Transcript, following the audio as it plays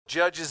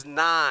Judges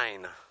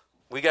 9.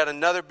 We got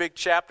another big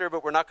chapter,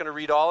 but we're not going to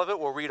read all of it.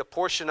 We'll read a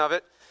portion of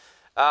it.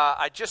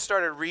 I just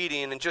started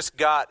reading and just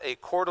got a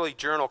quarterly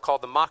journal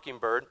called The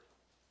Mockingbird.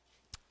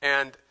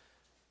 And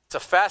it's a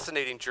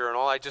fascinating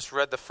journal. I just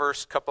read the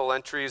first couple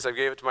entries. I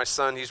gave it to my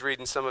son. He's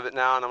reading some of it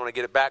now, and I'm going to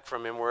get it back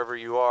from him wherever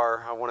you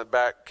are. I want it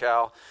back,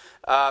 Cal.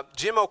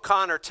 Jim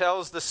O'Connor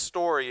tells the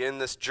story in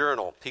this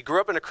journal. He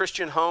grew up in a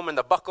Christian home in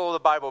the buckle of the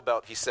Bible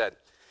Belt, he said.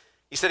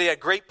 He said he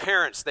had great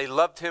parents. They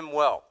loved him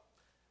well.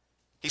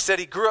 He said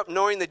he grew up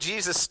knowing the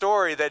Jesus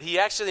story, that he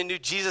actually knew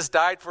Jesus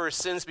died for his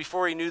sins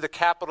before he knew the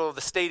capital of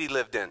the state he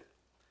lived in.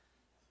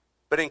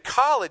 But in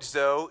college,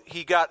 though,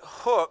 he got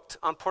hooked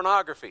on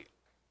pornography.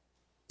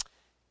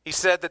 He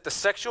said that the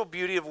sexual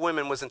beauty of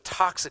women was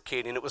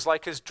intoxicating. It was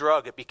like his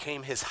drug. It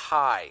became his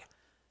high.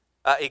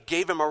 It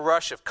gave him a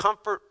rush of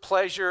comfort,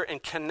 pleasure,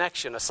 and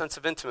connection, a sense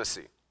of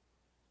intimacy.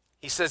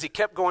 He says he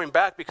kept going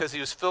back because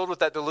he was filled with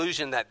that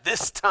delusion that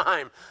this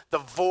time the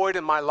void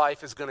in my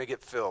life is going to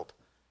get filled.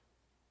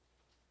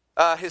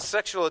 His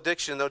sexual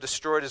addiction, though,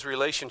 destroyed his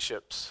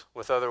relationships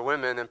with other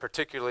women, and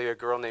particularly a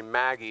girl named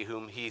Maggie,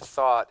 whom he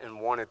thought and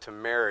wanted to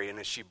marry. And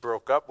as she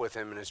broke up with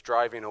him and is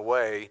driving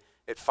away,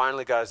 it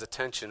finally got his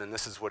attention, and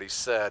this is what he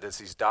said as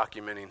he's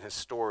documenting his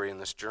story in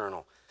this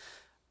journal.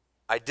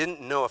 I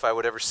didn't know if I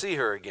would ever see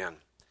her again,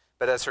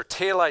 but as her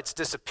taillights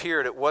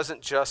disappeared, it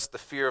wasn't just the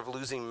fear of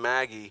losing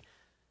Maggie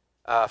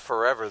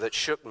forever that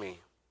shook me.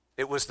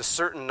 It was the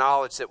certain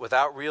knowledge that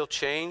without real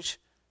change,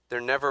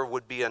 there never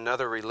would be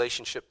another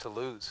relationship to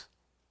lose.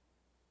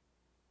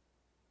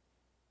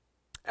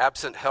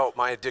 Absent help,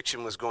 my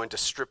addiction was going to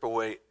strip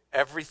away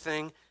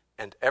everything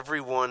and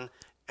everyone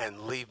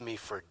and leave me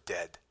for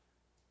dead.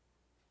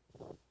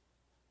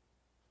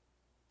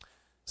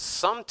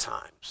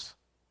 Sometimes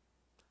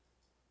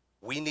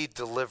we need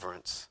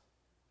deliverance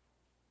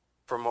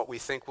from what we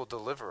think will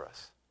deliver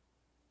us.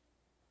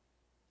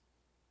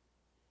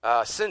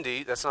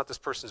 Cindy, that's not this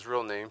person's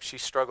real name, she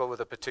struggled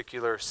with a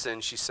particular sin,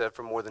 she said,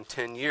 for more than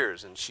 10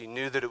 years. And she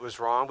knew that it was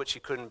wrong, but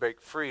she couldn't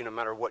break free no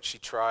matter what she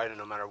tried and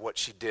no matter what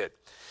she did.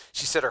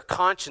 She said her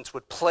conscience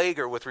would plague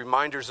her with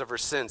reminders of her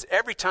sins.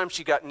 Every time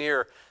she got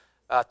near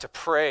to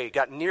pray,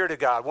 got near to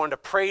God, wanted to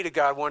pray to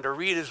God, wanted to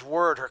read his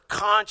word, her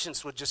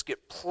conscience would just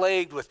get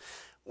plagued with,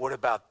 what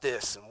about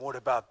this and what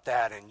about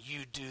that, and you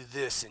do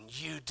this and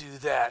you do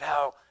that.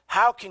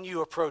 How can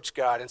you approach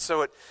God? And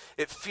so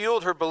it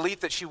fueled her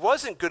belief that she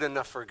wasn't good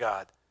enough for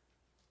God.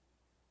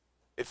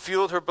 It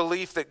fueled her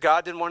belief that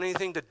God didn't want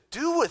anything to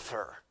do with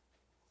her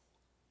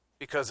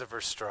because of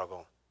her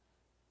struggle.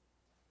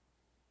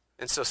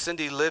 And so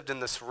Cindy lived in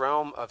this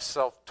realm of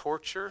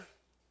self-torture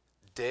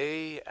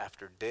day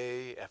after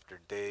day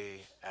after day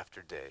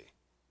after day.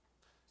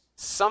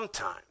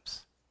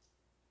 Sometimes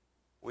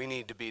we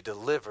need to be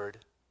delivered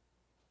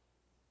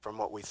from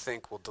what we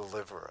think will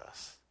deliver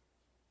us.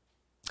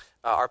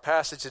 Our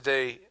passage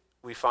today,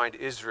 we find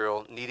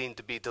Israel needing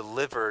to be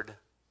delivered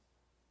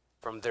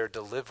from their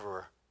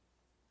deliverer.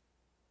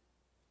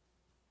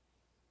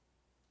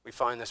 We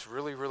find this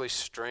really, really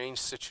strange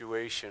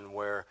situation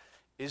where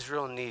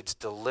Israel needs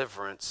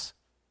deliverance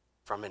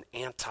from an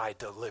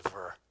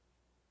anti-deliverer.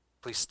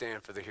 Please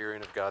stand for the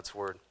hearing of God's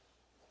word.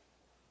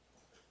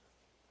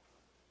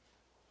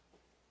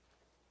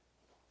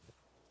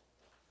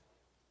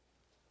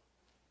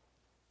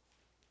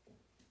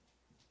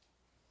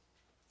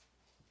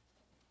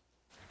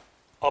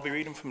 I'll be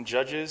reading from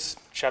Judges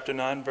chapter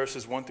 9,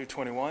 verses 1 through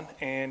 21,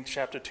 and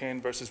chapter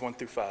 10, verses 1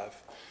 through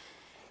 5.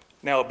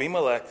 Now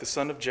Abimelech, the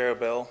son of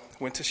Jerubbaal,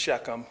 went to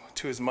Shechem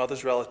to his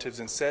mother's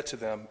relatives and said to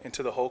them and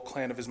to the whole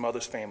clan of his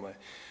mother's family,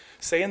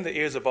 say in the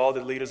ears of all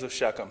the leaders of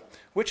Shechem,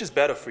 which is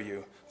better for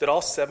you, that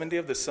all 70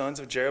 of the sons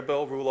of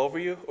Jerubbaal rule over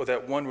you, or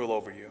that one rule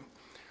over you?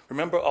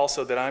 Remember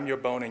also that I am your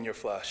bone and your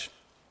flesh.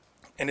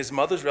 And his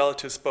mother's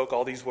relatives spoke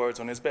all these words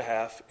on his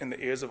behalf in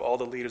the ears of all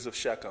the leaders of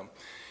Shechem.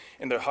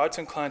 And their hearts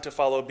inclined to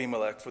follow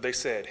Abimelech, for they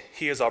said,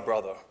 he is our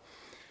brother.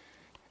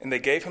 And they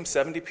gave him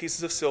 70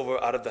 pieces of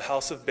silver out of the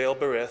house of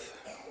Baal-berith,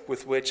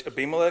 with which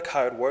Abimelech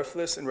hired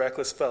worthless and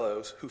reckless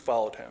fellows who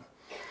followed him.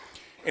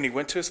 And he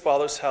went to his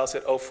father's house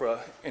at Ophrah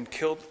and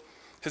killed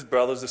his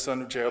brothers, the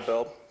son of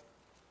Jerubbaal,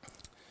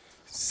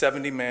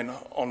 70 men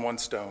on one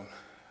stone.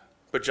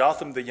 But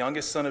Jotham, the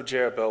youngest son of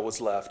Jerubbaal, was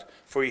left,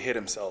 for he hid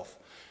himself.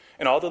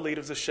 And all the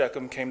leaders of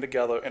Shechem came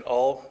together in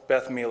all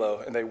Beth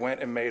Millo, and they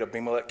went and made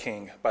Abimelech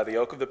king by the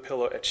oak of the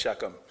pillar at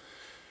Shechem.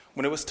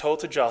 When it was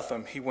told to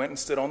Jotham, he went and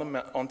stood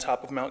on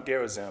top of Mount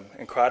Gerizim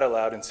and cried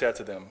aloud and said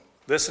to them,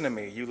 listen to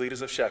me, you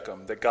leaders of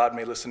Shechem, that God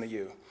may listen to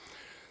you.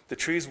 The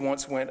trees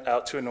once went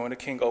out to anoint a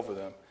king over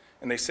them,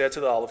 and they said to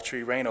the olive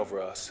tree, reign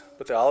over us.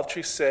 But the olive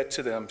tree said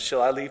to them,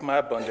 shall I leave my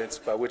abundance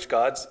by which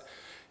gods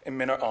and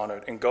men are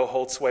honored, and go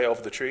hold sway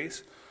over the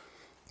trees?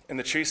 And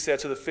the tree said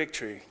to the fig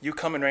tree, you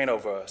come and reign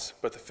over us.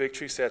 But the fig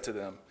tree said to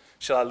them,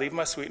 shall I leave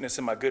my sweetness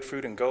and my good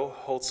fruit and go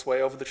hold sway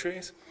over the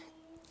trees?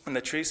 And the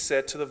tree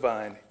said to the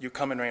vine, you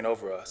come and reign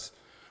over us.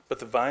 But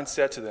the vine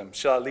said to them,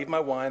 shall I leave my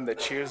wine that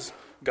cheers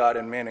God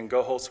and men and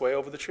go hold sway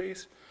over the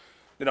trees?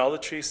 Then all the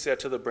trees said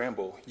to the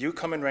bramble, "You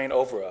come and reign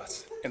over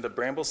us." And the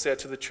bramble said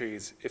to the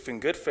trees, "If in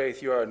good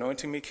faith you are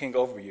anointing me king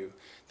over you,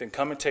 then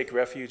come and take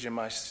refuge in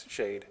my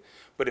shade.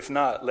 But if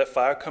not, let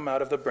fire come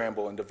out of the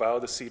bramble and devour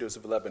the cedars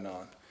of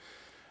Lebanon."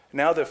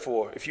 Now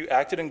therefore, if you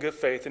acted in good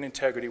faith and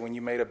integrity when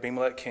you made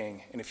Abimelech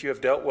king, and if you have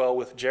dealt well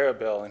with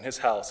Jerubbaal and his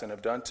house, and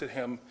have done to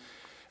him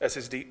as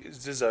is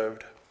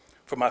deserved,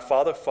 for my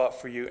father fought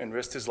for you and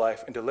risked his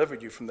life and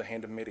delivered you from the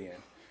hand of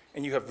Midian.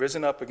 And you have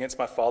risen up against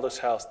my father's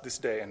house this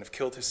day and have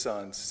killed his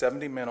sons,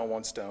 70 men on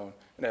one stone,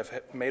 and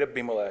have made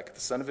Abimelech, the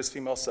son of his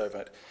female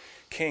servant,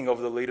 king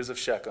over the leaders of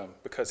Shechem,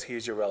 because he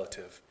is your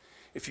relative.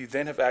 If you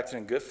then have acted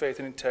in good faith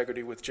and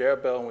integrity with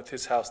Jerubbaal and with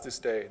his house this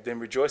day, then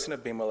rejoice in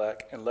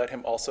Abimelech, and let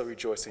him also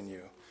rejoice in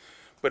you.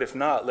 But if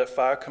not, let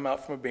fire come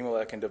out from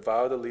Abimelech and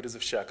devour the leaders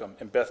of Shechem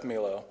and Beth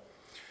Millo,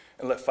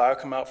 and let fire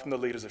come out from the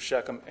leaders of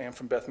Shechem and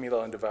from Beth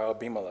Millo and devour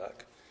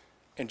Abimelech.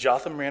 And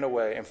Jotham ran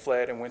away and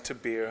fled and went to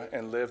Beer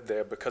and lived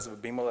there because of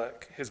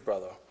Abimelech his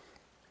brother.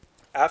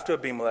 After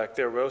Abimelech,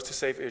 there arose to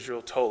save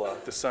Israel Tola,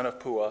 the son of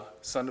Puah,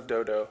 son of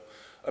Dodo,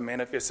 a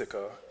man of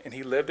Issachar, and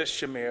he lived at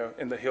Shamir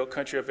in the hill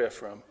country of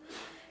Ephraim,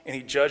 and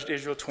he judged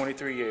Israel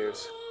 23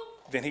 years.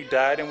 Then he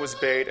died and was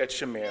buried at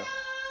Shamir.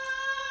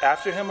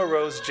 After him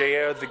arose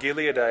Jair the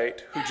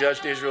Gileadite, who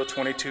judged Israel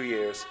 22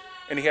 years,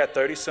 and he had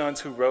 30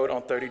 sons who rode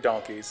on 30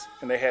 donkeys,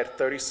 and they had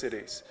 30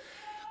 cities,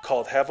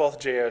 called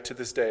Havoth-Jair to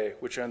this day,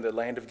 which are in the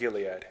land of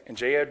Gilead. And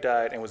Jair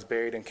died and was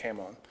buried in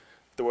Camon.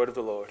 The word of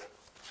the Lord.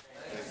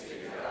 Thanks be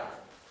to God.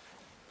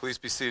 Please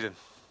be seated.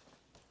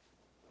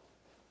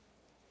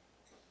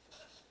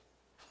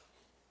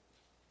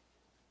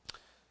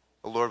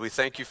 Oh Lord, we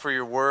thank you for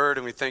your word,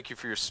 and we thank you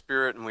for your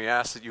spirit, and we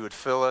ask that you would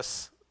fill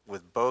us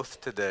with both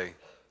today.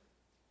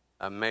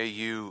 May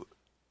you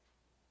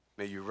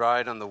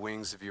ride on the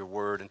wings of your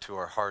word into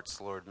our hearts,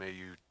 Lord. May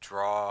you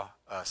draw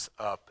us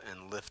up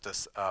and lift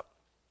us up.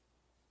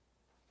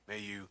 May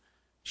you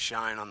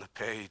shine on the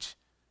page.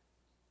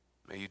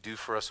 May you do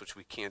for us which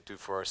we can't do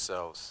for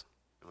ourselves.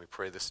 And we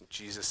pray this in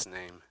Jesus'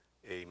 name.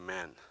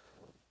 Amen.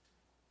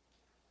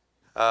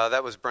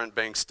 That was Brent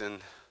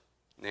Bankston.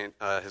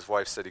 His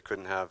wife said he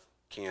couldn't have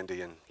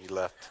candy, and he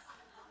left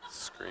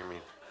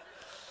screaming.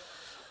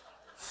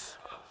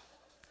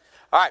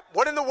 All right,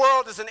 what in the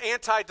world is an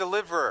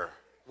anti-deliverer?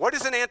 What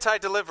is an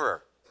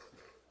anti-deliverer?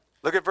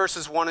 Look at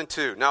verses 1 and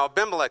 2. Now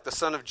Abimelech, the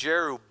son of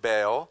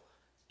Jerubbaal,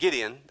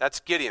 Gideon,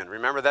 that's Gideon.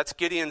 Remember, that's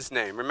Gideon's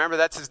name. Remember,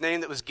 that's his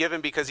name that was given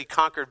because he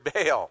conquered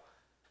Baal.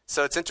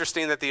 So it's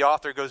interesting that the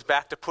author goes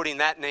back to putting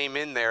that name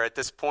in there at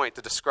this point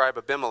to describe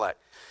Abimelech.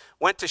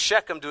 Went to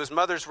Shechem to his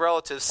mother's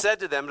relatives,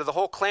 said to them, to the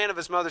whole clan of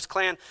his mother's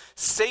clan,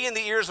 "Say in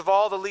the ears of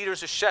all the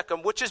leaders of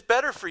Shechem, which is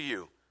better for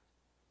you,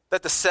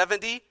 that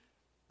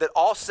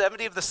all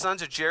 70 of the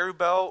sons of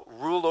Jerubbaal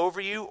rule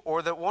over you,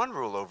 or that one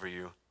rule over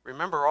you?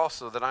 Remember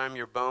also that I am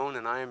your bone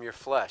and I am your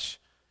flesh."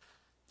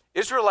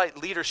 Israelite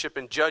leadership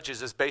in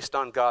Judges is based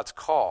on God's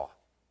call.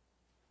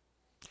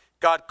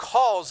 God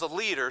calls a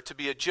leader to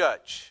be a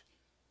judge.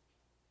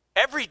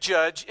 Every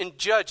judge in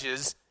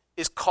Judges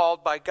is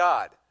called by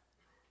God.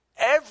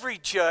 Every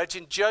judge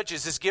in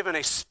Judges is given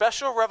a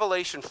special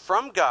revelation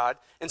from God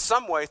in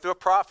some way, through a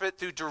prophet,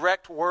 through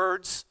direct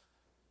words,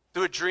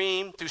 through a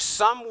dream, through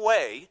some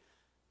way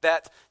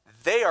that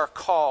they are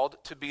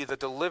called to be the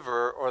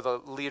deliverer or the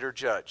leader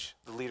judge,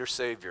 the leader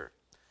savior.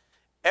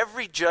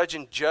 Every judge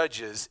in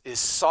Judges is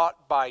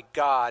sought by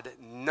God.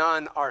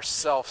 None are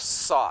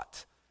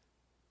self-sought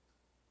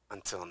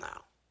until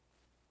now.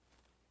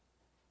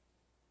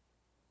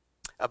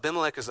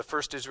 Abimelech is the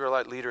first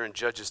Israelite leader in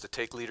Judges to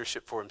take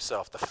leadership for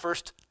himself. The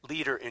first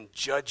leader in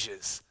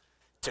Judges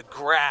to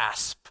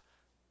grasp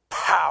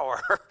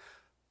power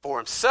for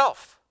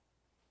himself.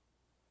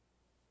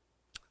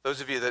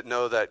 Those of you that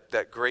know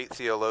that great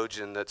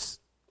theologian that's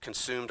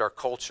consumed our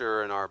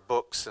culture and our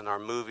books and our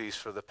movies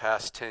for the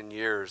past 10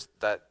 years,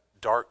 that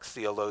dark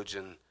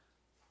theologian,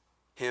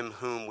 him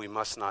whom we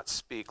must not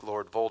speak,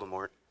 Lord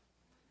Voldemort,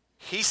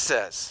 he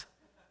says,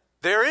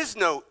 there is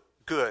no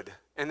good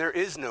and there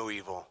is no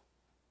evil.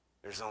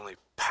 There's only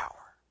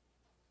power.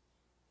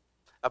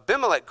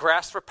 Abimelech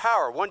grasped for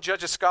power. One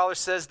Judges scholar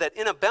says that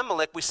in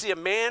Abimelech we see a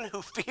man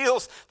who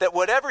feels that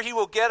whatever he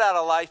will get out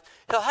of life,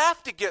 he'll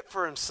have to get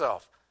for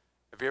himself.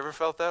 Have you ever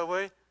felt that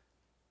way?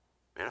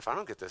 Man, if I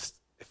don't get this,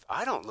 if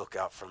I don't look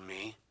out for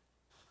me.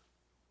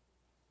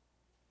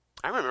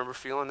 I remember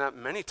feeling that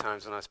many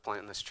times when I was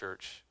planting this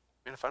church.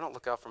 Man, if I don't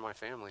look out for my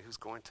family, who's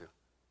going to?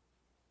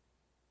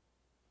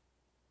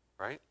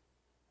 Right?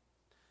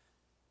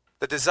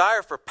 The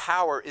desire for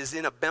power is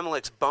in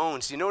Abimelech's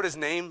bones. Do you know what his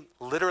name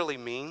literally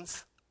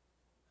means?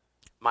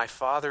 My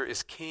father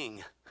is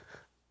king.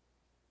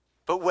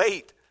 But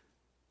wait,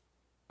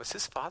 was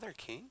his father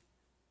king?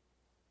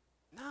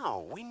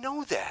 No, we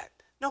know that.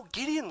 No,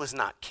 Gideon was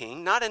not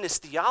king, not in his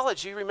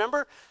theology.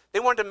 Remember? They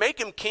wanted to make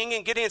him king,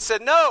 and Gideon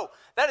said, no,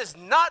 that is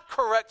not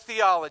correct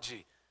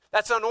theology.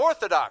 That's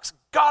unorthodox.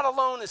 God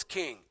alone is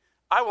king.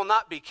 I will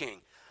not be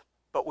king.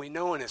 But we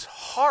know in his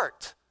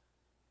heart,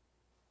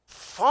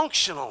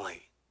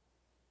 functionally,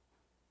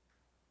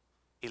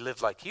 he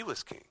lived like he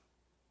was king.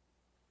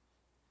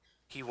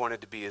 he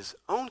wanted to be his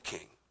own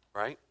king,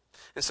 right?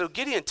 And so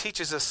Gideon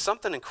teaches us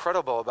something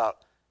incredible about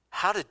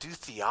how to do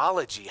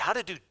theology, how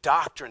to do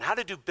doctrine, how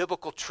to do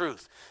biblical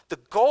truth. The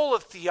goal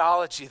of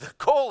theology, the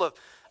goal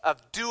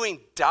of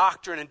doing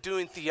doctrine and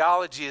doing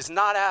theology is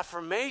not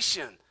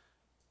affirmation.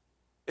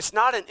 It's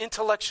not an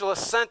intellectual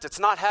assent. It's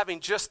not having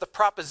just the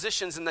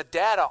propositions and the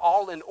data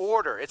all in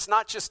order. It's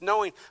not just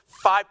knowing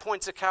 5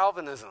 points of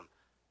Calvinism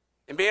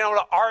and being able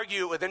to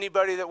argue it with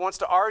anybody that wants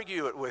to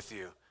argue it with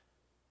you.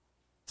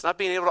 It's not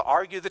being able to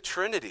argue the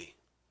Trinity.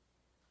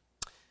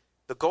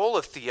 The goal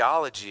of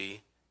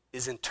theology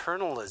is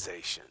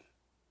internalization,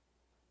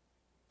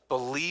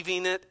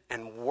 believing it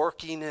and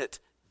working it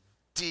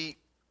deep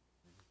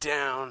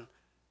down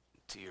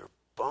to your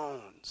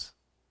bones.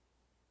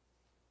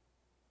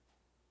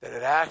 That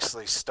it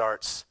actually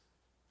starts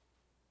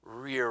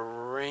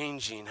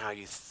rearranging how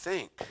you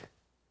think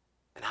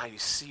and how you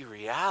see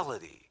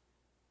reality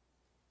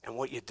and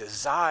what you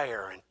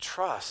desire and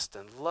trust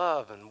and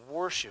love and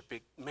worship.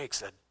 It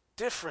makes a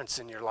difference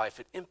in your life.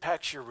 It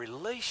impacts your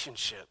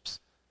relationships.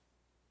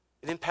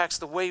 It impacts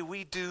the way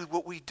we do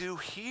what we do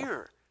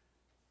here.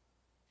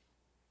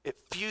 It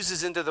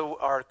fuses into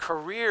our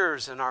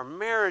careers and our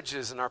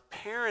marriages and our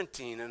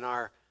parenting and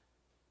our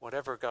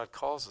whatever God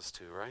calls us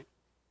to, right?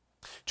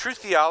 True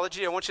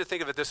theology, I want you to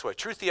think of it this way.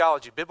 True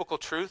theology, biblical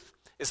truth,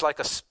 is like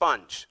a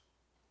sponge.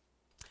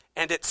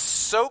 And it's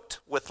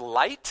soaked with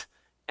light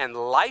and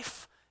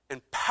life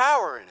and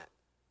power in it.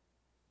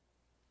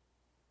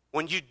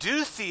 When you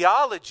do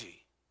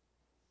theology,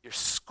 you're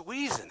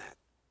squeezing it.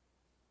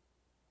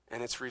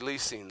 And it's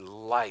releasing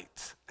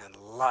light and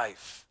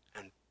life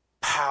and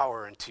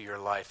power into your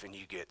life, and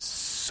you get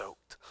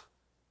soaked.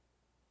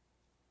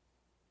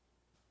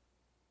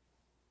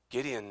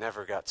 Gideon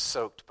never got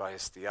soaked by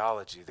his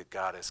theology that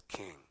God is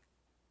king.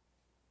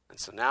 And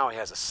so now he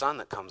has a son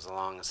that comes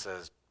along and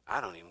says,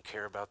 I don't even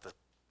care about the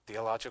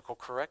theological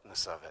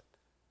correctness of it.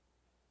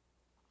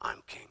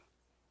 I'm king.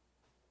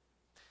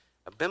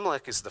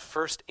 Abimelech is the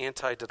first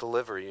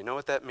anti-deliverer. You know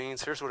what that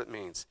means? Here's what it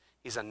means.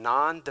 He's a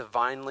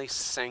non-divinely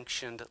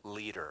sanctioned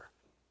leader.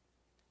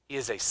 He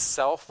is a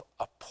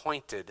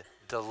self-appointed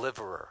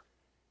deliverer.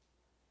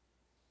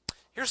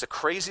 Here's the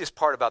craziest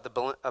part about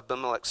the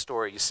Abimelech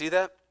story. You see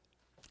that?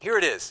 Here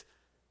it is.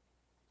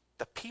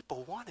 The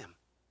people want him.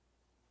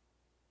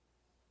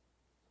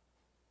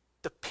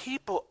 The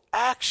people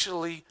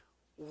actually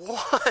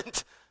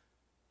want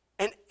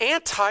an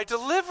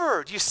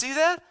anti-deliverer. Do you see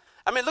that?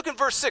 I mean, look in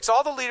verse 6.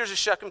 All the leaders of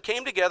Shechem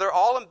came together,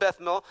 all in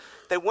Beth-mil.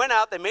 They went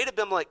out, they made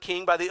Abimelech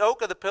king by the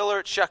oak of the pillar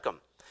at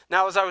Shechem.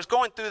 Now, as I was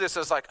going through this, I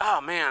was like,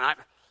 oh man,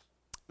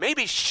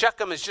 maybe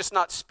Shechem is just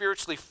not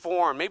spiritually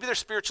formed. Maybe they're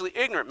spiritually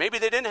ignorant. Maybe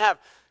they didn't have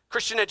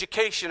Christian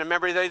education, and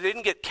remember, they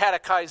didn't get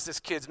catechized as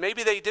kids.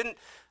 Maybe they didn't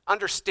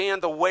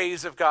understand the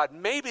ways of God.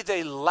 Maybe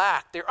they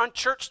lack. They're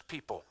unchurched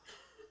people.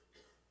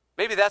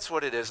 Maybe that's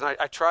what it is. And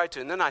I tried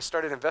to, and then I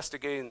started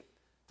investigating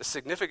the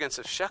significance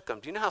of Shechem.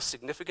 Do you know how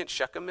significant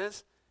Shechem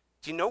is?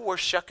 Do you know where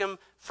Shechem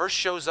first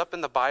shows up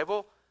in the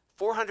Bible?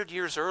 400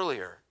 years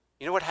earlier.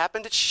 You know what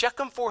happened at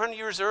Shechem 400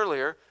 years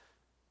earlier?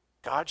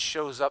 God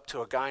shows up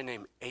to a guy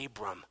named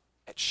Abram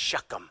at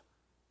Shechem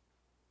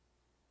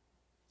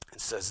and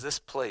says, this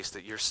place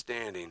that you're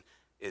standing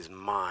is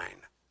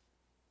mine.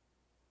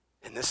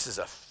 And this is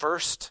a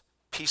first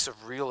piece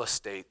of real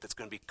estate that's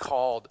going to be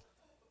called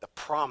the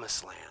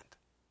Promised Land.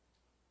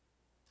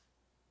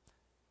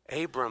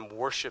 Abram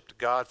worshiped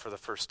God for the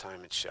first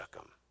time at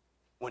Shechem.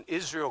 When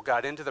Israel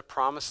got into the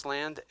Promised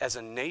Land, as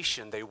a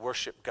nation, they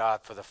worshiped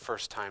God for the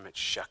first time at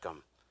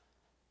Shechem.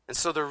 And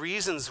so the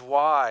reasons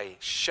why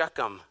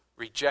Shechem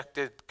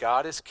rejected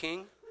God as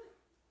king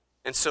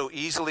and so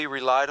easily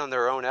relied on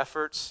their own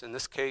efforts, in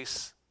this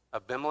case,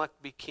 Abimelech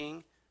be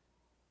king,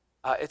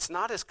 it's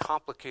not as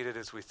complicated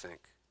as we think.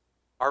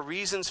 Our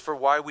reasons for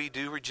why we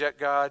do reject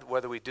God,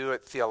 whether we do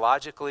it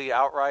theologically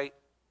outright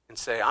and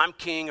say, I'm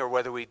king, or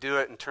whether we do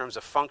it in terms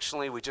of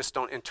functionally, we just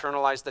don't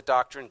internalize the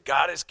doctrine,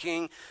 God is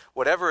king,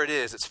 whatever it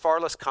is, it's far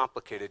less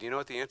complicated. You know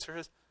what the answer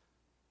is?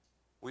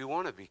 We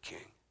want to be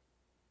king.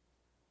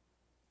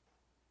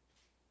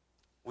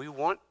 We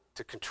want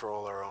to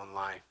control our own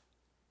life.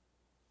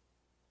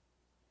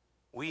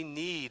 We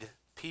need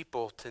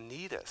people to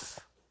need us.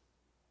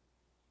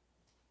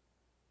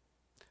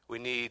 We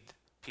need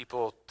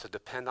people to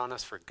depend on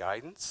us for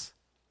guidance,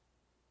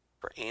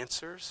 for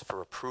answers,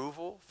 for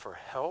approval, for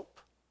help.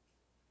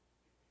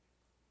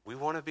 We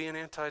want to be an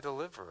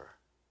anti-deliverer.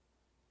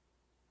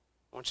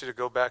 I want you to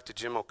go back to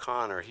Jim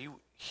O'Connor.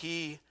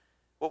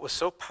 What was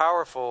so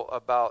powerful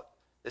about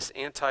this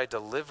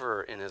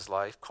anti-deliverer in his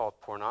life called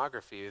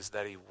pornography is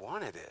that he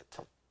wanted it.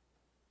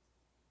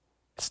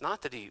 It's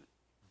not that he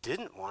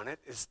didn't want it,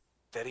 it's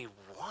that he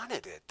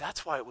wanted it.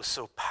 That's why it was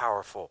so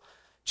powerful.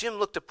 Jim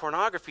looked at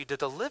pornography to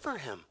deliver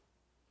him,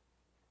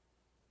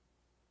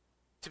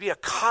 to be a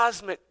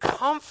cosmic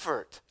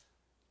comfort,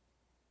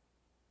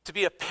 to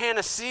be a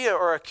panacea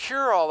or a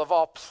cure-all of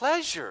all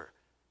pleasure.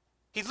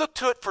 He looked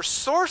to it for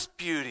source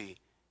beauty.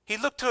 He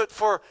looked to it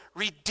for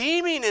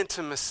redeeming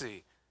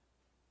intimacy,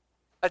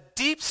 a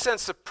deep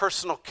sense of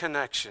personal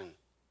connection.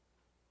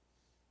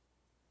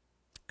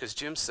 because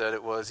Jim said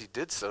he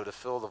did so to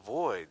fill the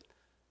void.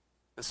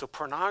 And so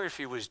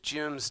pornography was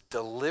Jim's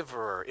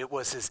deliverer. It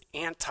was his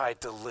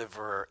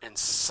anti-deliverer. And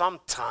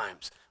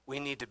sometimes we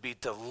need to be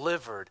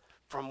delivered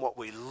from what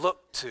we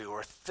look to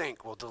or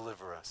think will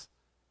deliver us.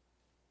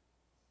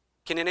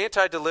 Can an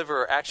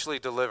anti-deliverer actually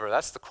deliver?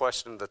 That's the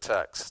question of the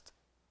text.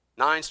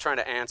 9's trying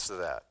to answer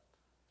that.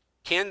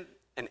 Can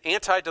an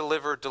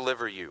anti-deliverer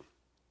deliver you?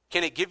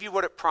 Can it give you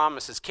what it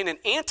promises? Can an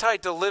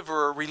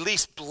anti-deliverer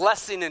release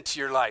blessing into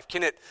your life?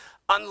 Can it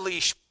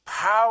unleash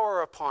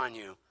power upon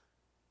you?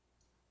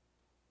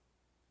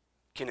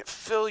 Can it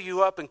fill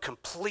you up and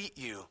complete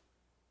you?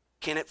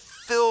 Can it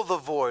fill the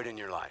void in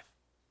your life?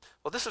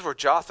 Well, this is where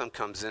Jotham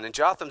comes in, and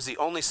Jotham's the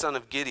only son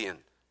of Gideon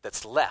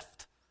that's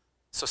left.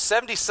 So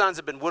 70 sons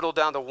have been whittled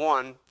down to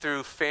one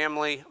through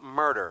family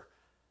murder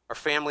or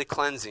family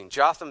cleansing.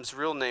 Jotham's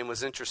real name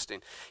was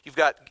interesting. You've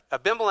got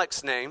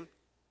Abimelech's name,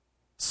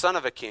 son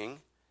of a king.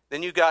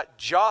 Then you got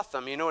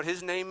Jotham. You know what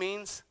his name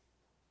means?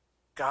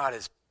 God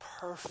is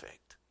perfect.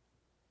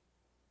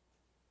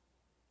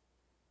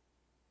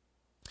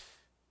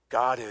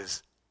 God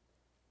is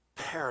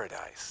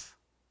paradise.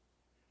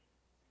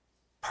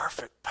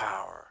 Perfect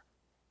power.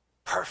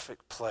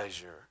 Perfect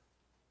pleasure.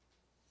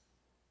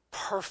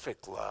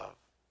 Perfect love.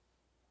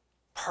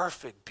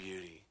 Perfect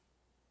beauty.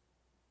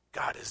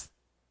 God is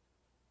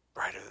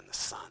brighter than the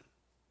sun.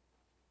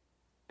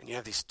 And you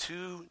have these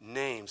two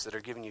names that are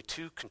giving you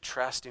two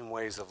contrasting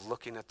ways of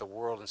looking at the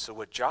world. And so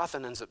what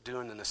Jotham ends up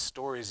doing in this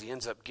story is he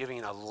ends up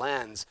giving a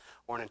lens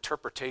or an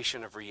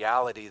interpretation of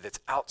reality that's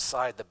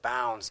outside the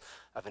bounds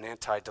of an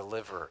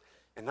anti-deliverer.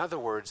 In other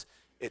words,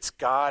 it's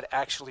God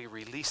actually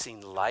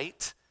releasing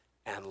light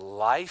and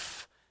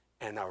life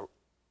and a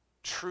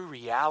true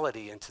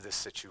reality into this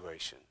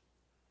situation.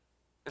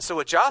 And so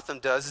what Jotham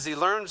does is he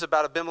learns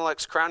about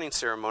Abimelech's crowning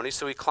ceremony,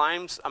 so he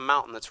climbs a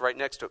mountain that's right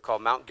next to it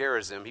called Mount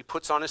Gerizim. He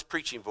puts on his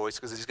preaching voice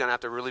because he's going to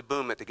have to really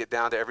boom it to get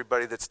down to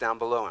everybody that's down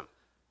below him.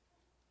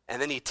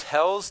 And then he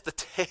tells the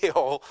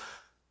tale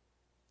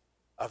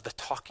of the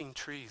talking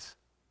trees.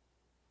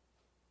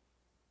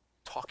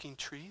 Talking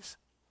trees?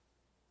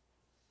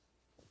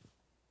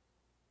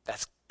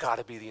 That's got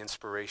to be the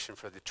inspiration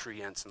for the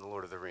tree ents in the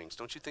Lord of the Rings.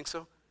 Don't you think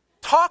so?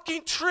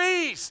 Talking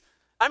trees!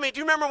 I mean, do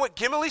you remember what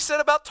Gimli said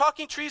about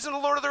talking trees in The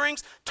Lord of the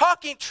Rings?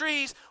 Talking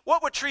trees,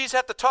 what would trees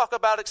have to talk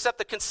about except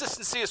the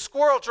consistency of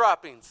squirrel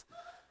droppings?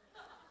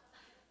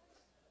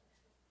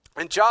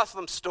 In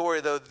Jotham's story,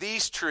 though,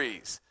 these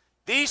trees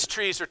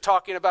are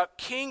talking about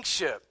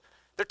kingship.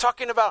 They're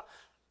talking about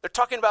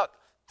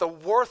the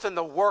worth and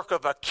the work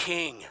of a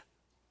king.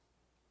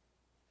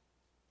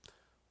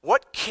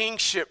 What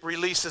kingship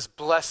releases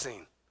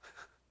blessing?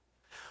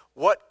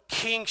 What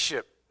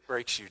kingship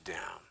breaks you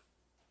down?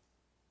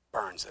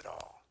 Burns it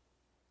all,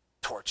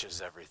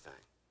 torches everything.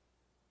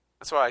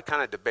 That's why I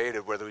kind of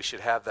debated whether we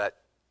should have the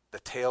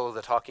tale of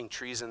the talking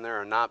trees in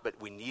there or not, but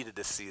we needed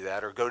to see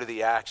that, or go to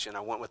the action. I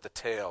went with the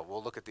tale.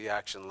 We'll look at the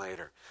action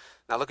later.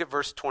 Now look at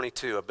verse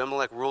 22.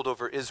 Abimelech ruled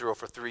over Israel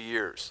for 3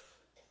 years.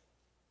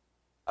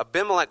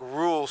 Abimelech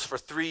rules for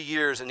 3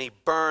 years, and he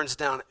burns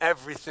down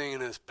everything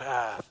in his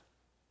path.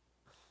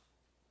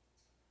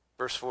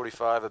 Verse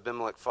 45,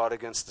 Abimelech fought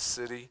against the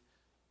city.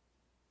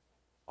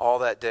 All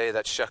that day,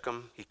 that's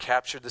Shechem, he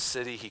captured the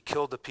city, he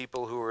killed the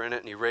people who were in it,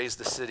 and he razed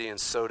the city and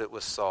sowed it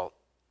with salt.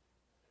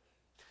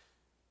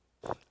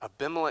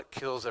 Abimelech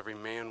kills every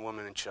man,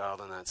 woman, and child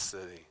in that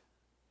city.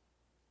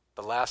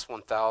 The last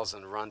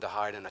 1,000 run to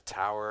hide in a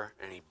tower,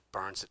 and he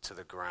burns it to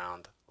the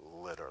ground,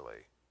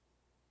 literally.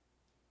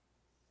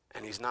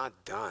 And he's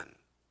not done.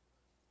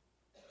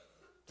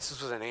 This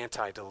is what an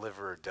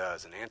anti-deliverer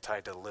does. An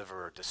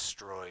anti-deliverer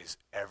destroys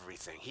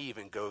everything. He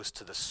even goes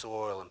to the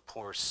soil and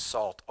pours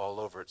salt all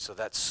over it so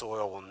that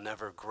soil will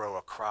never grow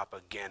a crop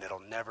again. It'll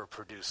never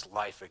produce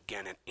life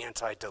again. An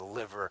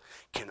anti-deliverer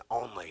can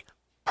only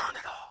burn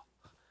it all.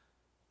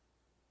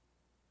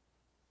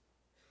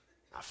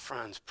 Now,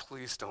 friends,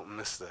 please don't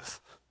miss this.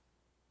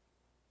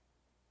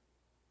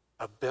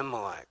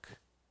 Abimelech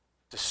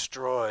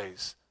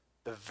destroys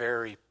the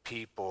very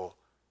people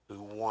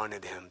who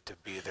wanted him to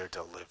be their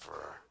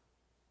deliverer.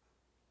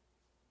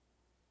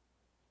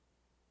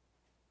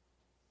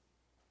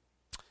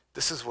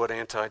 This is what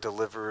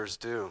anti-deliverers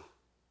do.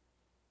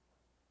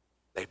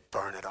 They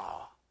burn it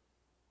all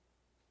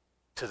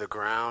to the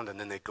ground, and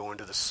then they go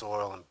into the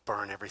soil and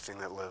burn everything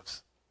that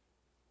lives.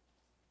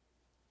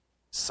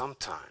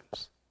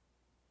 Sometimes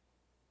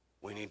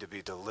we need to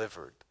be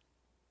delivered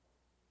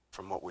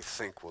from what we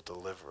think will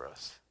deliver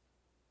us.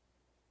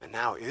 And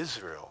now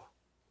Israel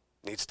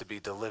needs to be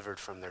delivered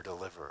from their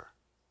deliverer.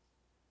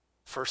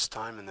 First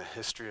time in the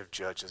history of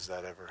Judges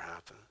that ever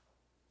happened.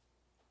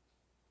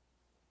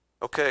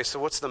 Okay, so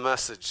what's the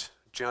message?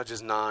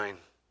 Judges 9.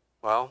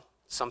 Well,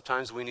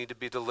 sometimes we need to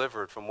be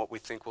delivered from what we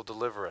think will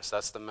deliver us.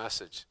 That's the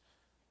message.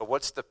 But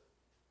what's the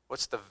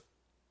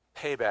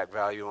payback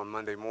value on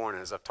Monday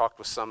morning? As I've talked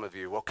with some of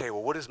you. Okay,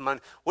 well, what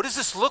does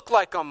this look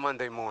like on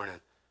Monday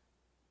morning?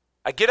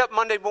 I get up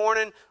Monday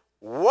morning.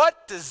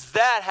 What does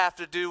that have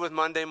to do with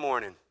Monday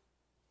morning?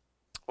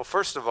 Well,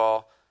 first of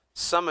all,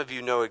 Some of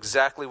you know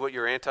exactly what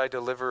your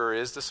anti-deliverer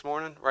is this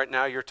morning. Right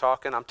now you're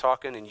talking, I'm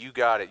talking, and you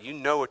got it. You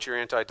know what your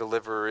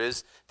anti-deliverer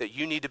is that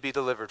you need to be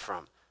delivered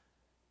from.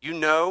 You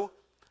know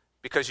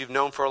because you've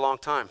known for a long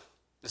time.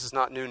 This is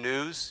not new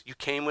news. You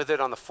came with it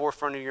on the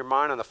forefront of your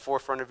mind, on the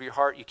forefront of your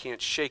heart. You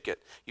can't shake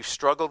it. You've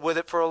struggled with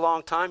it for a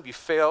long time. You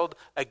failed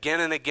again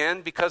and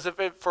again because of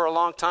it for a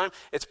long time.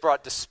 It's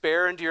brought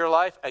despair into your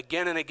life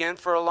again and again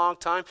for a long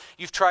time.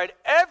 You've tried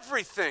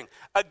everything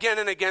again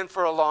and again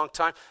for a long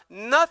time.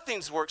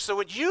 Nothing's worked. So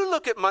when you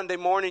look at Monday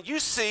morning, you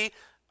see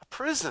a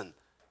prison.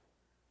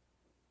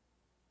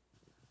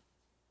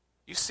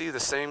 You see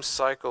the same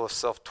cycle of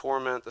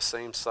self-torment, the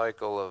same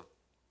cycle of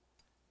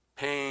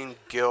pain,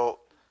 guilt.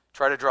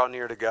 Try to draw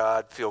near to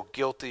God, feel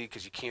guilty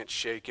because you can't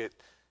shake it.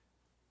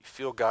 You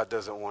feel God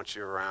doesn't want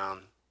you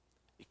around.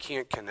 You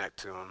can't connect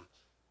to him.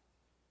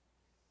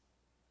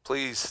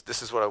 Please,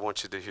 this is what I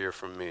want you to hear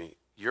from me.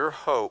 Your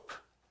hope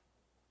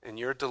and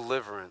your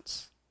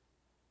deliverance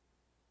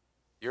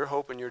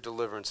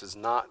is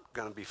not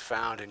going to be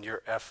found in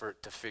your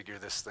effort to figure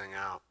this thing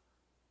out.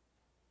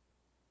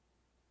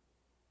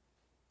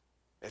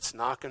 It's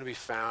not going to be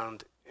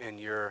found in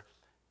your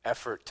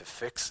effort to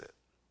fix it,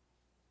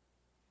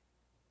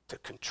 to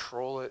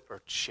control it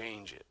or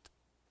change it.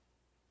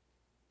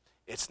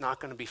 It's not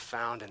going to be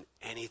found in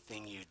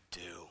anything you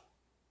do.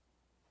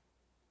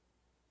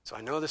 So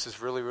I know this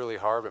is really, really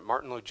hard, but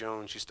Martin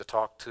Lloyd-Jones used to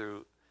talk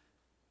to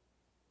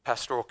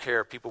pastoral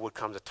care. People would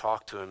come to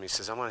talk to him. He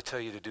says, I'm going to tell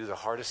you to do the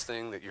hardest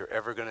thing that you're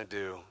ever going to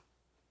do.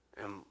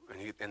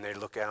 And they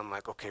look at him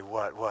like, okay,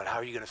 what? How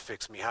are you going to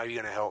fix me? How are you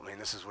going to help me?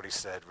 And this is what he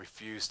said: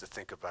 refuse to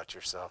think about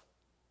yourself.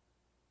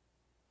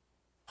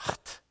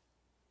 What?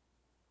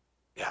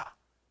 Yeah.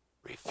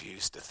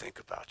 Refuse to think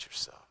about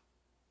yourself.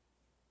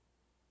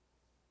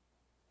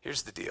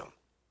 Here's the deal.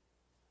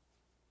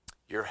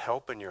 Your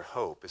help and your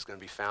hope is going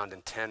to be found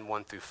in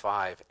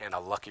 10:1-5 and a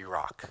lucky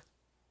rock.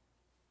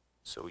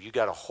 So you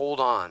got to hold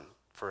on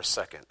for a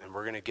second, and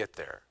we're going to get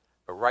there.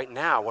 But right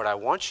now, what I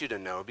want you to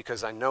know,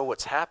 because I know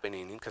what's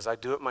happening, because I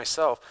do it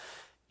myself,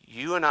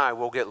 you and I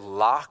will get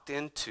locked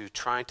into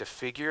trying to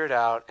figure it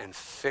out and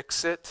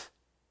fix it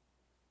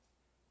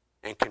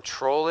and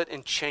control it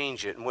and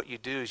change it. And what you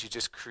do is you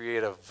just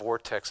create a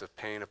vortex of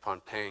pain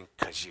upon pain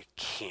because you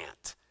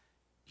can't.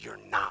 You're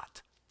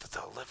not the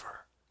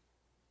deliverer.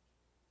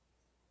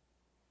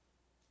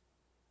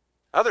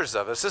 Others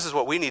of us, this is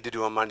what we need to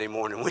do on Monday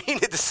morning. We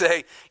need to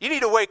say, you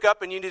need to wake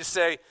up and you need to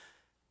say,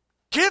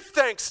 give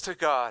thanks to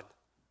God.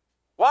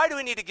 Why do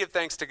we need to give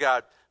thanks to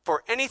God?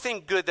 For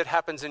anything good that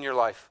happens in your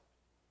life.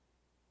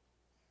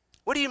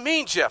 What do you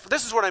mean, Jeff?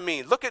 This is what I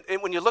mean.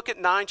 When you look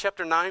at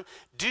chapter 9,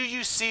 do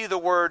you see the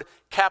word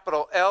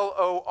capital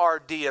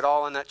L-O-R-D at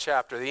all in that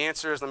chapter? The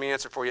answer is, let me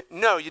answer for you.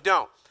 No, you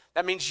don't.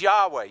 That means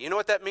Yahweh. You know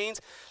what that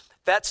means?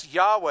 That's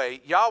Yahweh.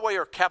 Yahweh,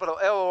 or capital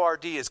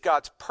L-O-R-D, is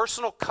God's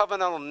personal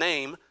covenantal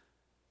name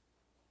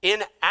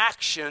in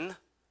action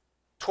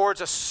towards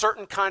a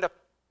certain kind of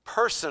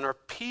person or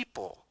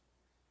people.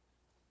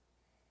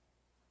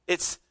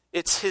 It's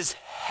his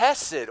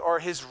hesed, or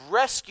his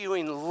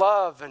rescuing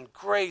love and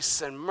grace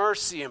and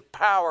mercy and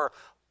power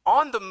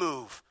on the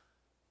move,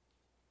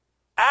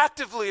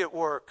 actively at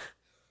work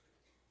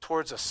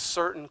towards a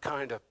certain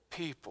kind of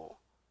people.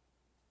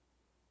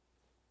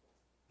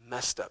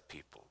 Messed up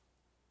people.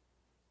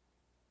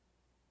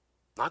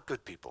 Not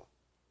good people.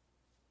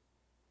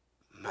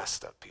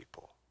 Messed up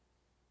people.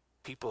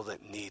 People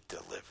that need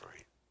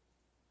delivering.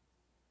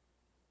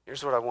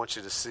 Here's what I want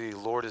you to see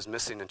Lord is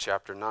missing in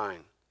chapter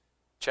 9.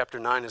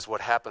 Chapter 9 is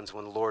what happens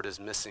when Lord is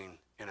missing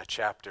in a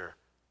chapter,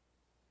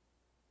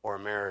 or a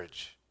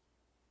marriage,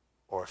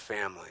 or a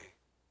family,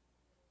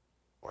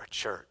 or a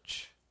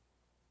church,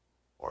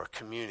 or a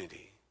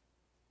community,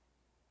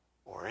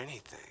 or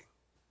anything.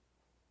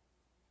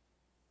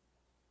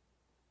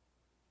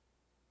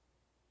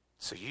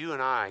 So you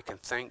and I can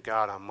thank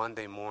God on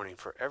Monday morning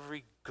for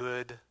every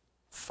good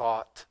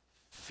thought,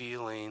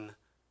 feeling,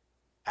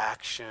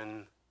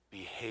 action,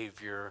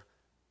 behavior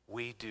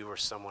we do or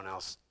someone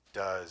else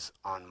does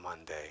on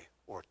Monday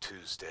or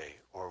Tuesday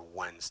or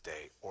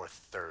Wednesday or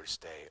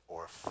Thursday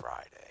or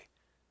Friday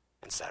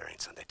and Saturday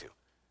and Sunday too.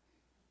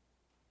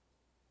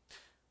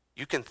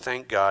 You can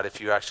thank God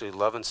if you actually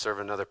love and serve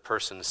another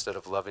person instead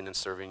of loving and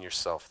serving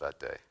yourself that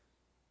day,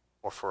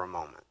 or for a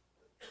moment,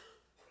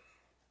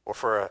 or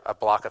for a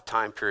block of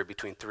time period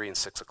between 3 and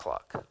 6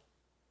 o'clock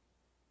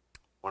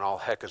when all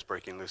heck is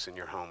breaking loose in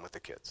your home with the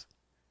kids,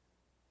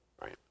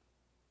 right?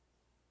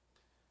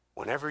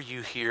 Whenever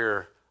you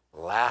hear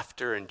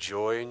laughter and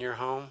joy in your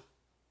home,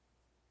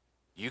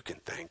 you can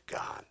thank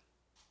God.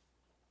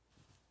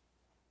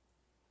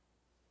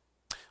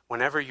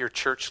 Whenever your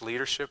church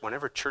leadership,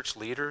 whenever church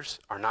leaders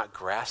are not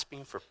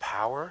grasping for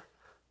power,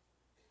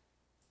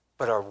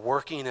 but are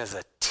working as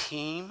a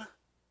team,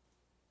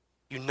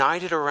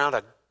 united around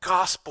a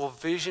gospel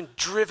vision,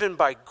 driven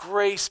by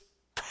grace,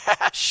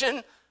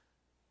 passion,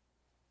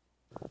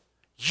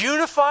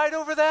 unified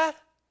over that,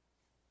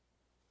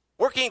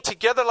 working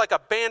together like a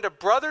band of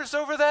brothers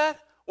over that,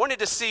 wanting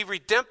to see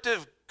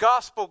redemptive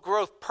gospel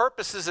growth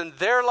purposes in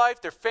their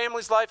life, their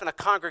family's life, and a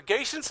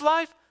congregation's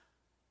life,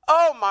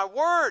 oh my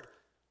word,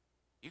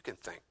 you can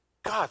thank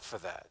God for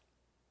that.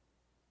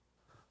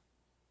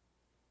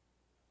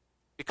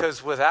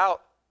 Because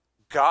without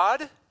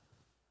God,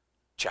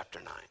 chapter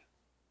 9,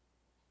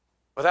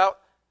 without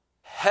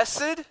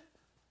Hesed,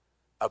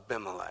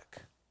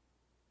 Abimelech,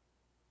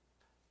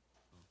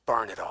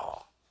 burn it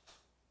all.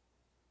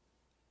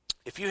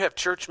 If you have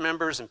church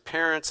members and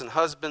parents and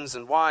husbands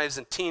and wives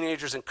and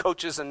teenagers and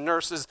coaches and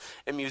nurses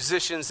and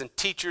musicians and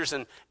teachers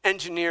and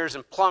engineers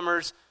and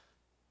plumbers,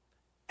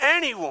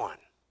 anyone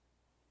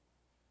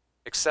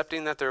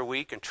accepting that they're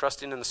weak and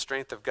trusting in the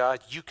strength of God,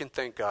 you can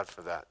thank God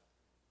for that.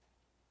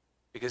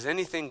 Because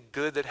anything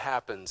good that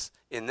happens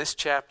in this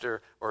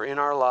chapter or in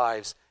our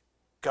lives,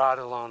 God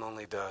alone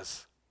only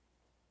does.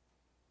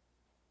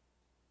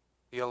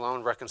 He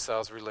alone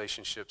reconciles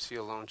relationships. He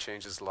alone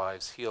changes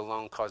lives. He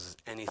alone causes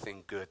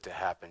anything good to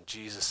happen.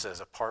 Jesus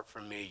says, apart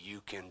from me,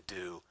 you can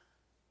do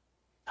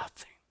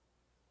nothing.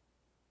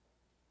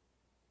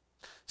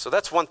 So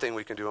that's one thing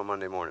we can do on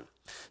Monday morning.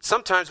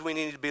 Sometimes we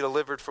need to be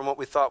delivered from what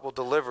we thought will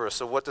deliver us.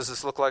 So what does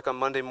this look like on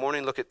Monday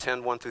morning? Look at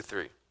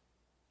 10:1-3.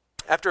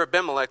 After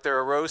Abimelech, there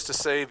arose to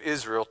save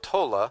Israel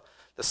Tola,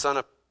 the son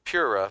of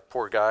Purah,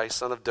 poor guy,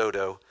 son of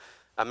Dodo,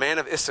 a man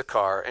of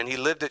Issachar, and he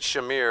lived at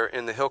Shamir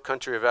in the hill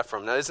country of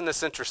Ephraim. Now, isn't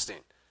this interesting?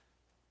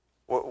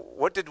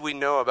 What did we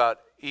know about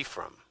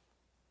Ephraim?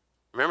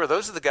 Remember,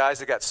 those are the guys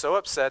that got so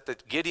upset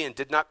that Gideon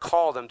did not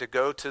call them to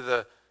go to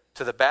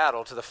the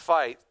battle, to the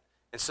fight,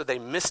 and so they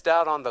missed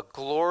out on the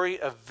glory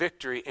of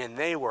victory, and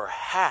they were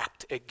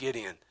hacked at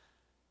Gideon.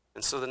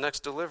 And so the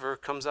next deliverer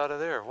comes out of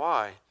there.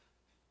 Why?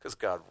 Because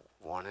God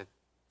wanted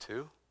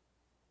to,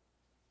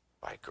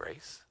 by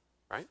grace,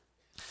 right?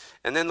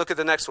 And then look at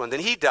the next one.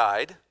 Then he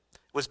died,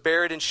 was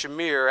buried in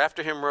Shamir.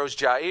 After him rose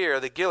Jair,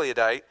 the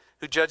Gileadite,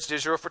 who judged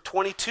Israel for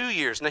 22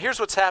 years. Now here's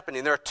what's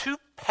happening. There are two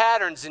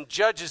patterns in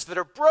Judges that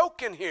are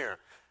broken here.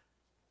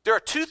 There are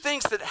two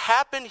things that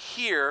happen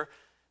here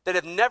that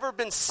have never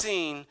been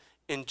seen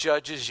in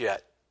Judges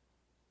yet.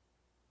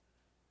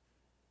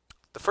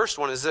 The first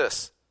one is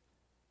this.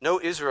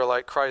 No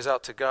Israelite cries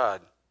out to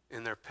God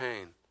in their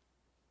pain.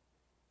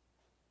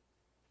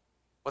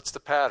 What's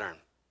the pattern?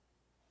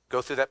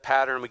 Go through that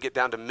pattern, we get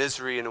down to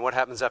misery, and what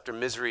happens after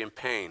misery and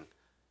pain?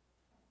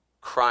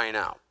 Crying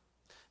out.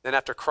 Then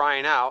after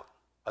crying out,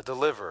 a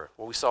deliverer.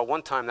 Well, we saw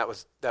one time that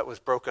was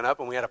broken up,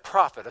 and we had a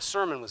prophet. A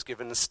sermon was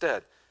given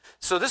instead.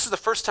 So this is the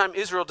first time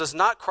Israel does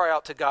not cry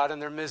out to God in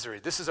their misery.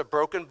 This is a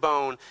broken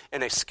bone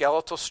in a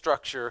skeletal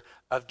structure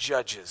of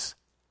Judges.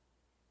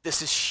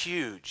 This is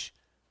huge.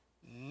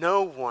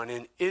 No one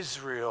in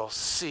Israel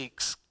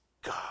seeks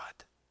God.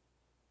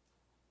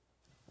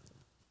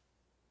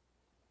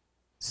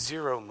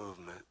 Zero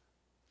movement.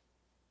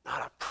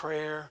 Not a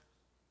prayer,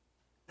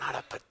 not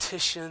a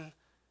petition,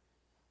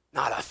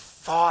 not a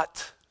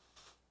thought,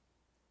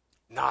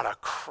 not a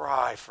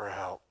cry for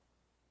help.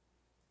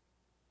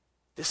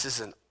 This is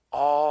an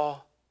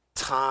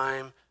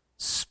all-time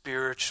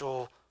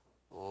spiritual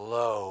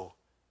low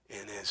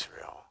in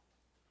Israel.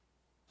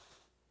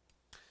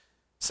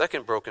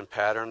 Second broken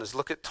pattern is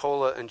look at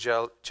Tola and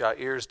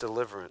Jair's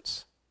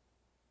deliverance.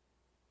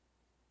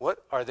 What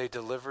are they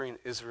delivering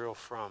Israel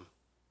from?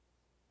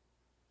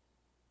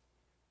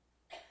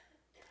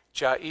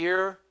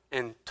 Jair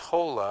and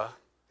Tola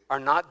are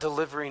not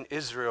delivering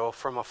Israel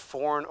from a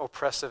foreign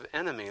oppressive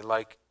enemy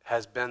like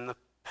has been the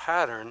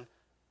pattern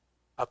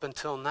up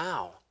until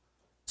now.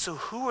 So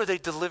who are they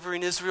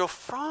delivering Israel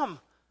from?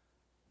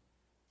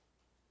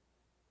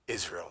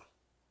 Israel.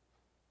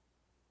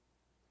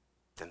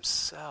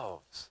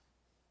 Themselves.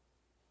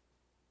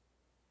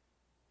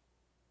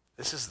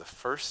 This is the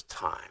first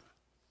time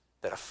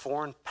that a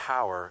foreign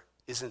power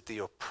isn't the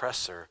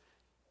oppressor.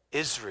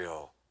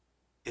 Israel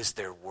is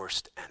their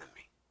worst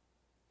enemy.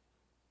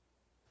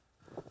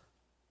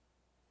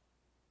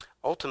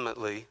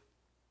 Ultimately,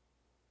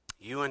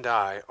 you and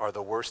I are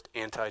the worst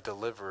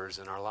anti-deliverers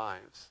in our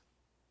lives.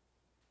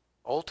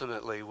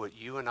 Ultimately, what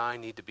you and I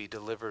need to be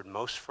delivered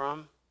most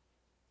from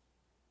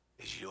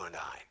is you and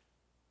I.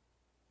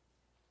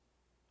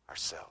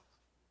 Ourselves.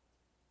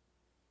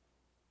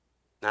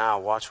 Now,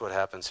 watch what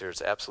happens here.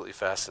 It's absolutely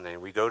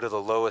fascinating. We go to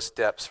the lowest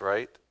depths,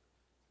 right?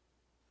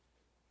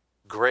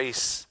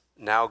 Grace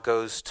now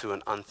goes to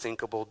an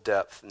unthinkable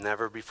depth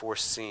never before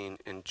seen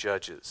in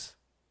Judges.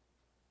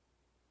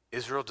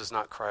 Israel does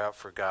not cry out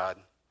for God.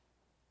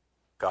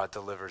 God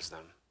delivers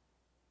them.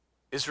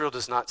 Israel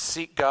does not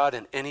seek God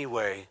in any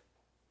way.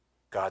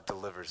 God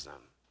delivers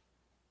them.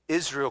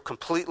 Israel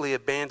completely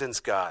abandons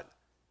God.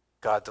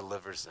 God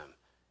delivers them.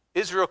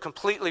 Israel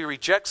completely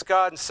rejects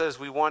God and says,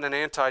 we want an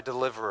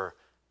anti-deliverer.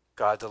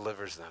 God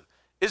delivers them.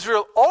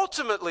 Israel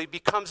ultimately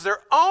becomes their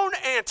own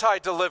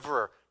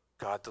anti-deliverer.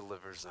 God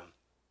delivers them.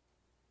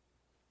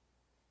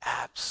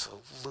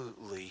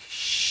 Absolutely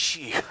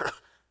sheer,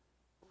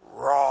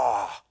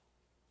 raw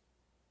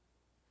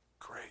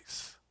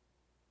grace.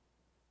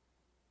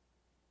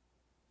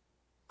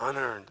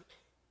 Unearned.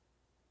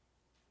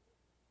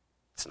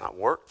 It's not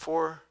worked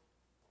for.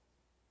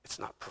 It's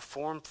not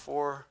performed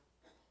for.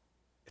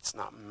 It's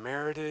not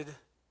merited.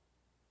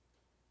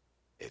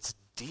 It's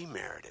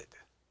demerited.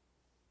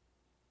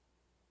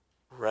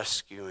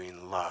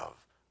 Rescuing love,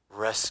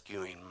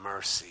 rescuing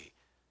mercy,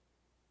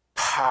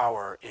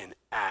 power in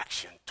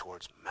action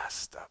towards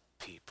messed up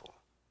people.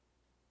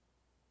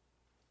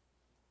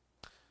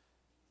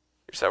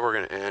 Here's how we're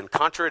going to end.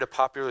 Contrary to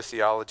popular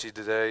theology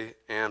today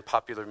and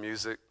popular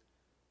music,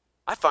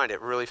 I find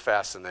it really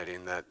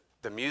fascinating that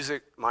the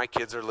music my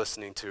kids are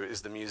listening to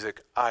is the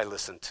music I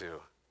listen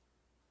to.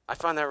 I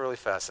find that really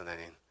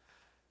fascinating.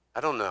 I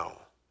don't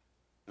know.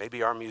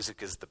 Maybe our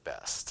music is the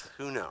best.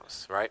 Who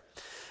knows, right?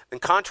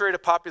 And contrary to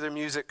popular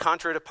music,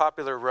 contrary to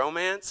popular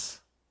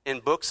romance in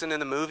books and in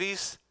the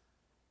movies,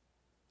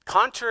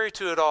 contrary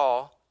to it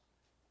all,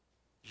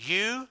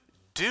 you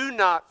do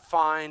not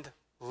find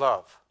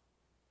love.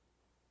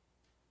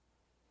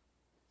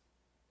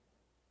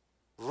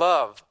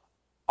 Love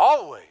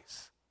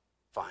always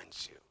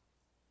finds you.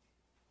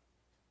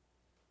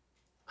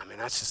 I mean,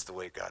 that's just the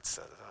way God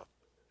set it up.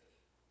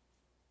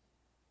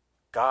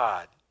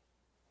 God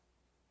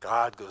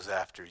goes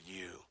after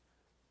you.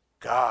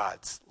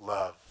 God's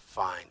love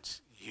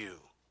finds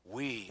you.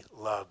 We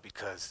love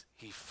because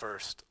he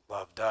first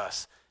loved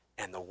us,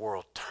 and the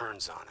world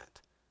turns on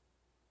it.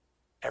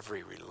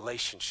 Every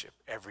relationship,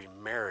 every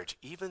marriage,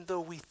 even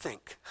though we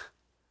think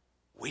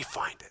we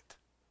find it,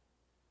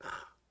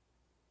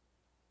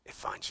 it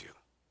finds you.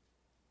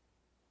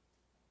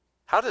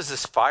 How does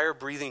this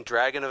fire-breathing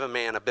dragon of a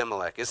man,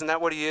 Abimelech, isn't that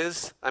what he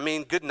is? I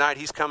mean, good night,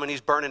 he's coming, he's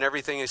burning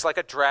everything. He's like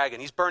a dragon.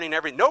 He's burning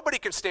everything. Nobody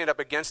can stand up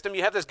against him.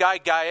 You have this guy,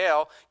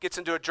 Gael, gets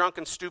into a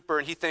drunken stupor,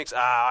 and he thinks,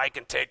 I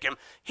can take him.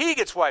 He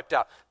gets wiped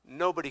out.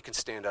 Nobody can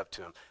stand up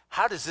to him.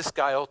 How does this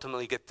guy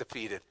ultimately get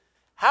defeated?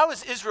 How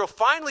is Israel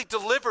finally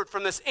delivered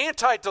from this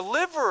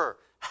anti-deliverer?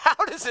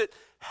 How does it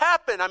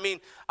happen? I mean,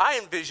 I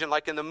envision,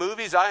 like in the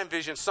movies, I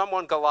envision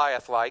someone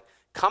Goliath-like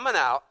coming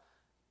out,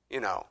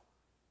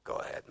 go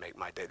ahead, make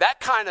my day. That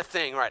kind of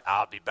thing, right?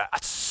 I'll be back.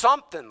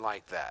 Something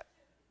like that.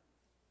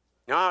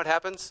 You know how it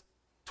happens?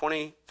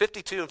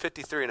 52 and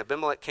 53, and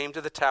Abimelech came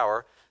to the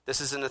tower. This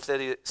is in the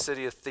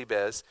city of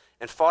Thebez,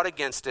 and fought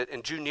against it,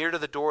 and drew near to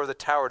the door of the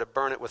tower to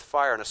burn it with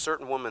fire. And a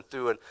certain woman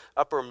threw an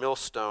upper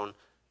millstone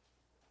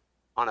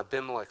on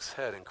Abimelech's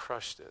head and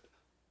crushed it.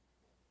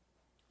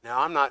 Now,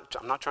 I'm not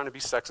trying to be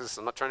sexist.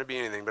 I'm not trying to be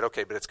anything, but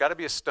it's got to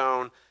be a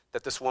stone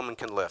that this woman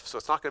can lift. So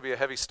it's not going to be a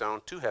heavy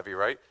stone, too heavy,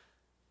 right?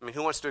 I mean,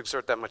 who wants to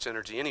exert that much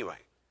energy anyway?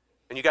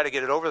 And you got to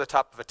get it over the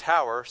top of a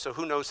tower, so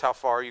who knows how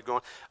far you're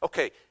going.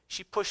 Okay,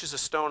 she pushes a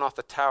stone off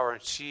the tower,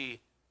 and she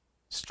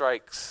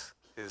strikes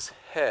his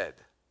head.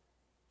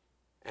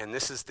 And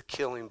this is the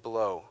killing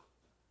blow.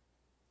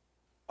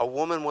 A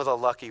woman with a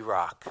lucky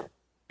rock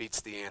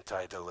beats the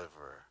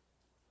anti-deliverer.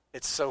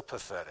 It's so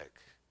pathetic.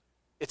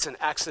 It's an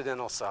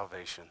accidental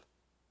salvation.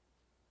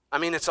 I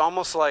mean, it's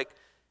almost like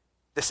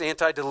this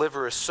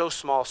anti-deliverer is so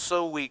small,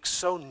 so weak,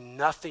 so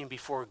nothing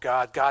before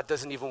God. God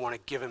doesn't even want to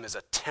give him his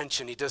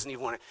attention. He doesn't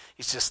even want to,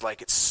 he's just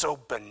like, it's so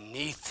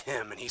beneath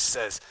him. And he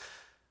says,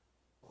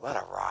 let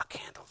a rock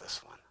handle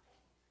this one.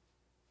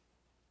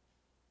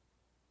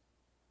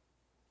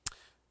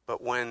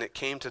 But when it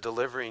came to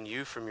delivering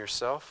you from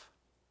yourself,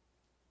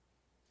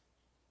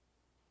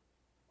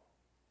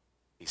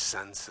 he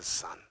sends his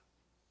son.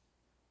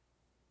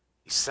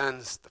 He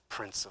sends the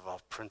Prince of all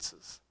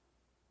princes,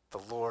 the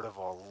Lord of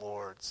all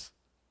lords,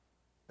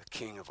 the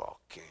King of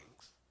all kings.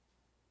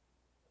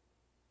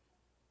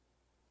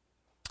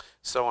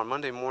 So on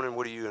Monday morning,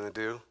 what are you going to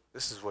do?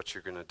 This is what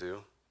you're going to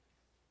do.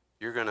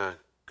 You're going to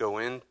go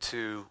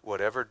into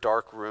whatever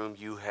dark room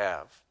you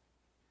have,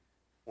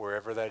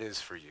 wherever that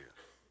is for you,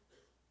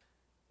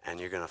 and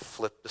you're going to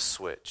flip the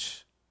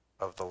switch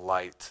of the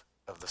light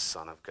of the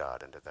Son of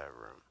God into that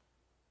room.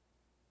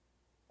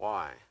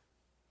 Why?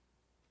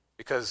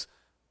 Because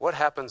what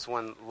happens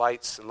when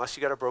lights, unless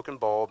you got a broken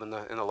bulb and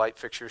the light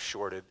fixture is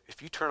shorted, if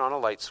you turn on a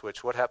light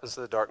switch, what happens to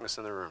the darkness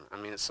in the room? I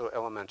mean, it's so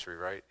elementary,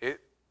 right?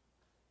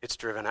 It's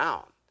driven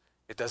out.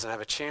 It doesn't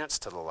have a chance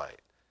to the light.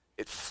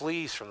 It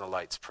flees from the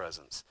light's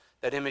presence.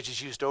 That image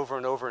is used over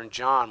and over in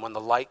John. When the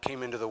light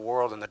came into the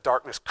world and the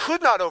darkness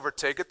could not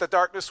overtake it, the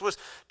darkness was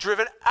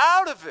driven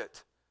out of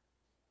it.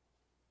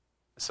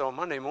 And so on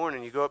Monday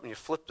morning, you go up and you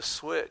flip the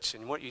switch,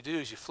 and what you do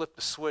is you flip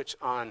the switch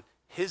on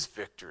his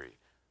victory,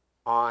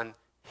 on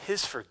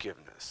his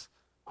forgiveness,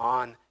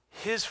 on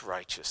his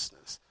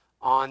righteousness,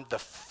 on the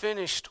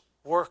finished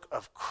work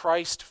of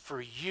Christ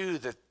for you,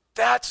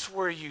 that's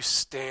where you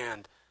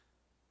stand.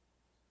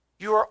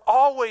 You are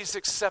always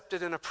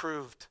accepted and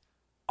approved,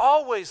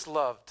 always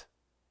loved.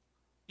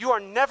 You are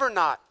never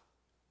not.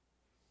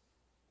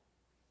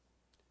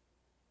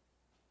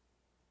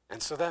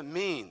 And so that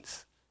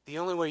means the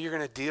only way you're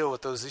going to deal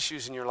with those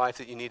issues in your life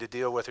that you need to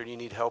deal with or you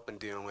need help in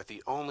dealing with,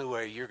 the only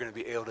way you're going to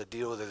be able to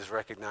deal with it is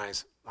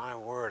recognize, my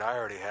word, I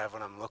already have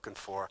what I'm looking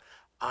for.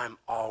 I'm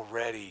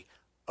already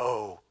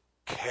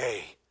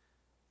okay.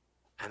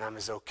 And I'm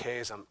as okay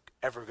as I'm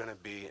ever going to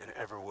be and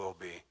ever will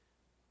be.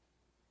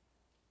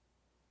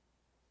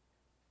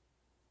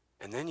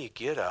 And then you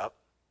get up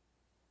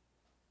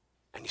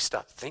and you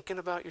stop thinking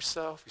about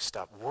yourself, you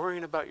stop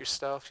worrying about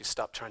yourself, you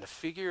stop trying to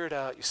figure it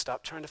out, you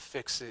stop trying to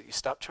fix it, you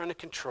stop trying to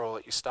control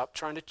it, you stop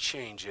trying to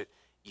change it,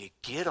 you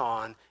get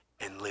on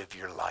and live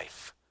your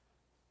life.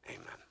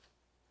 Amen.